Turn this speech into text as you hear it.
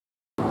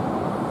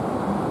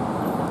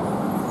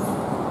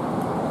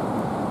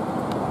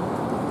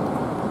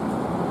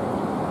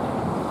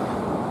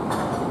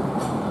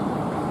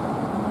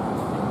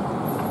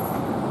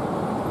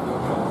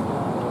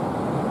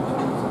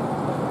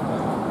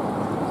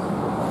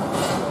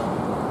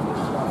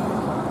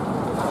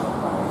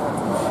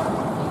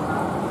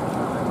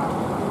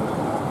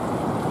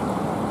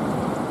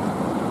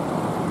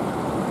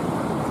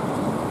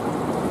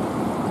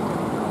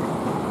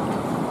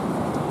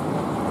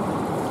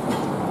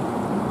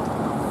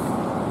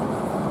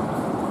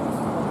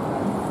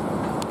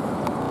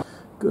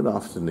Good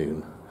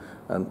afternoon,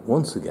 and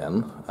once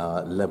again,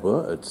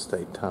 Lebua at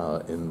State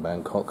Tower in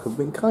Bangkok have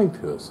been kind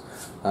to us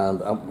and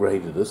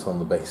upgraded us on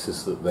the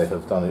basis that they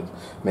have done it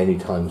many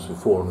times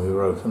before, and we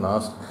wrote and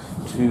asked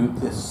to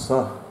this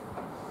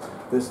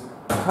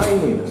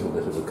tiny little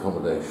bit of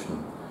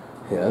accommodation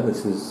here.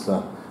 This is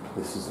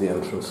the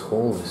entrance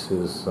hall. This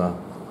is a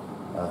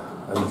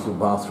little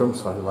bathroom,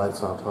 so the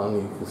lights aren't on,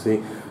 you can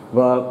see.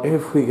 But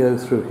if we go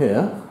through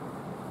here,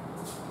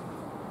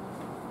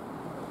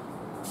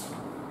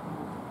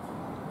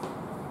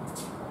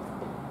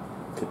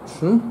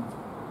 kitchen,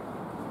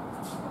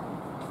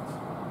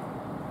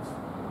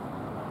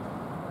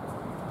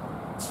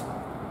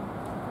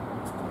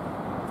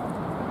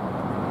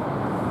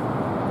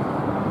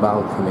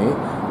 balcony.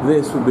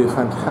 This would be a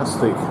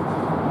fantastic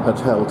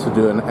hotel to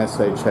do an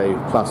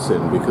SHA plus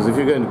in, because if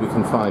you're going to be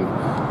confined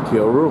to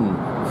your room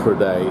for a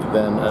day,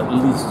 then at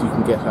least you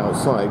can get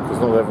outside, because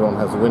not everyone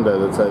has a window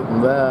that's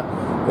open. There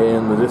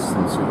in the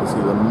distance you can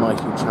see the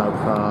mighty Chao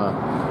Phraya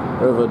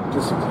River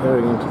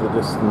disappearing into the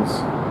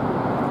distance.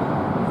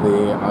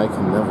 I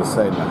can never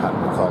say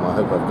Mahatmakon, I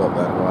hope I've got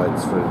that right,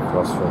 straight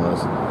across from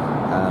us,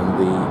 and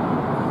the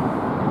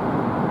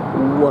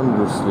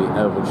wondrously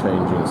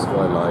ever-changing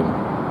skyline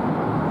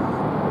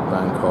of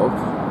Bangkok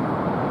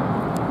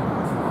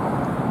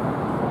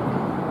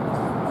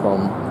from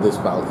this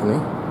balcony.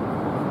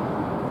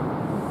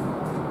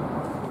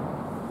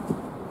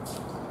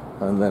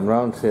 And then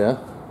round here,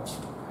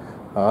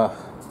 a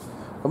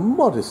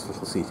modest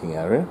little seating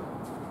area.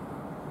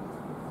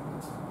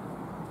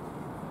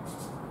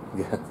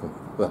 Yeah,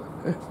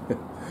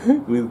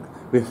 with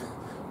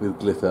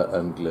glitter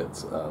and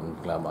glitz and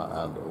glamour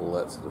and all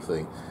that sort of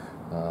thing,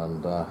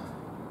 and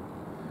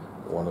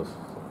one of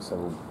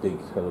several big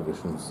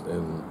televisions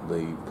in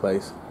the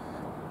place.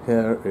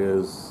 Here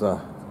is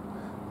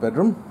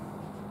bedroom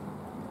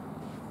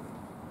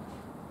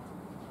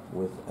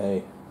with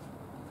a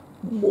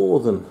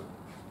more than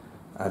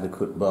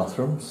adequate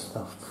bathroom,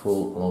 stuffed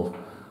full of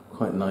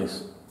quite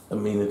nice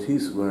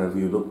amenities wherever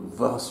you look.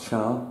 Vast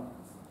shower.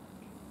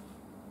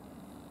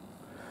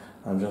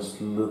 I'm just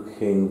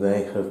looking,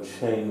 they have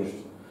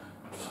changed.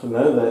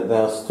 No, they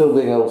are still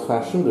being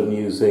old-fashioned and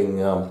using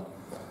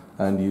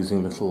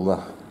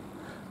little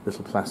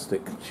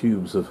plastic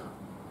tubes of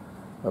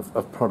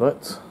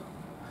products.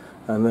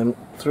 And then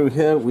through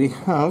here we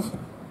have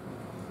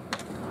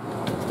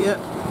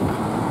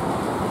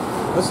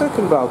a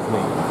second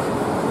balcony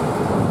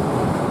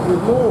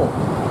with more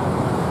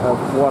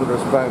of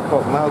wondrous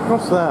Bangkok. Now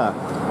across there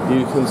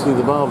you can see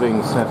the bar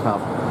being set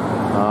up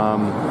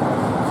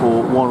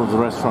for one of the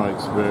restaurant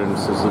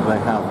experiences that they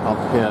have up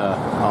here,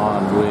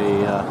 and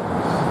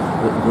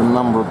the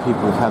number of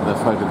people who've had their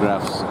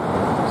photographs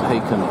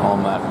taken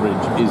on that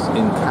bridge is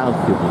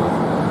incalculable.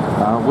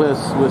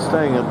 We're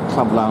staying at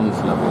Club Lounge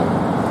level.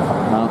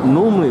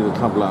 Normally the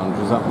Club Lounge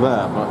is up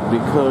there, but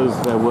because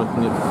they're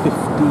working at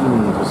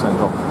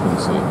 15%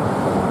 occupancy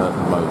at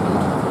the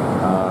moment,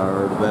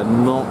 they're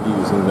not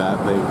using that.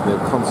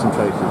 They've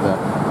concentrated their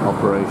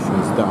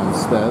operations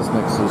downstairs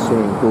next to the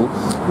swimming pool,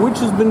 which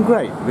has been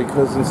great,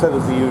 because instead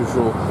of the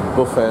usual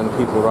buffet and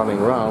people running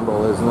around,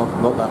 or there's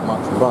not that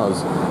much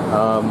buzz,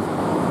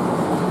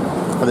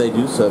 they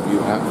do serve you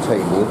at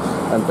table,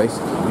 and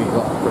basically we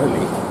got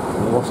really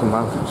what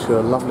amounted to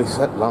a lovely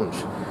set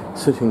lunch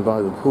sitting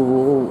by the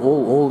pool,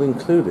 all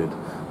included,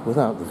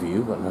 without the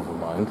view, but never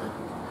mind,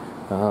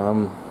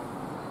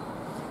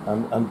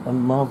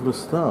 and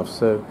marvellous stuff.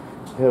 So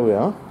here we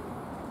are,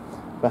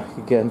 back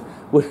again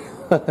with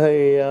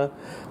a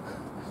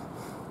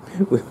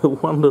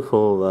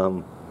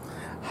wonderful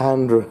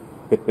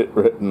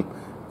handwritten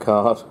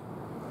card,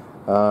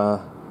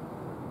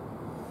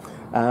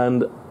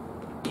 and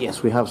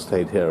yes, we have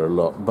stayed here a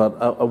lot, but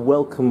a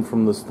welcome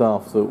from the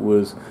staff that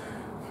was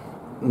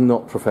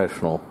not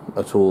professional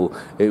at all.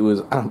 It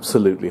was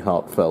absolutely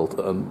heartfelt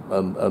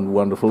and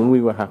wonderful, and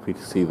we were happy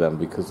to see them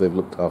because they've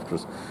looked after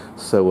us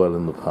so well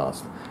in the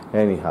past.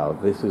 Anyhow,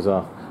 this is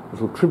our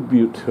little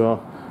tribute to our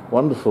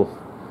wonderful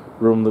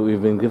room that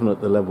we've been given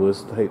at the Lebua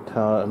State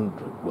Tower, and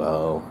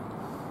well,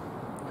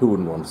 who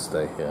wouldn't want to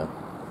stay here?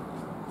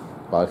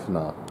 Bye for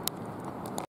now.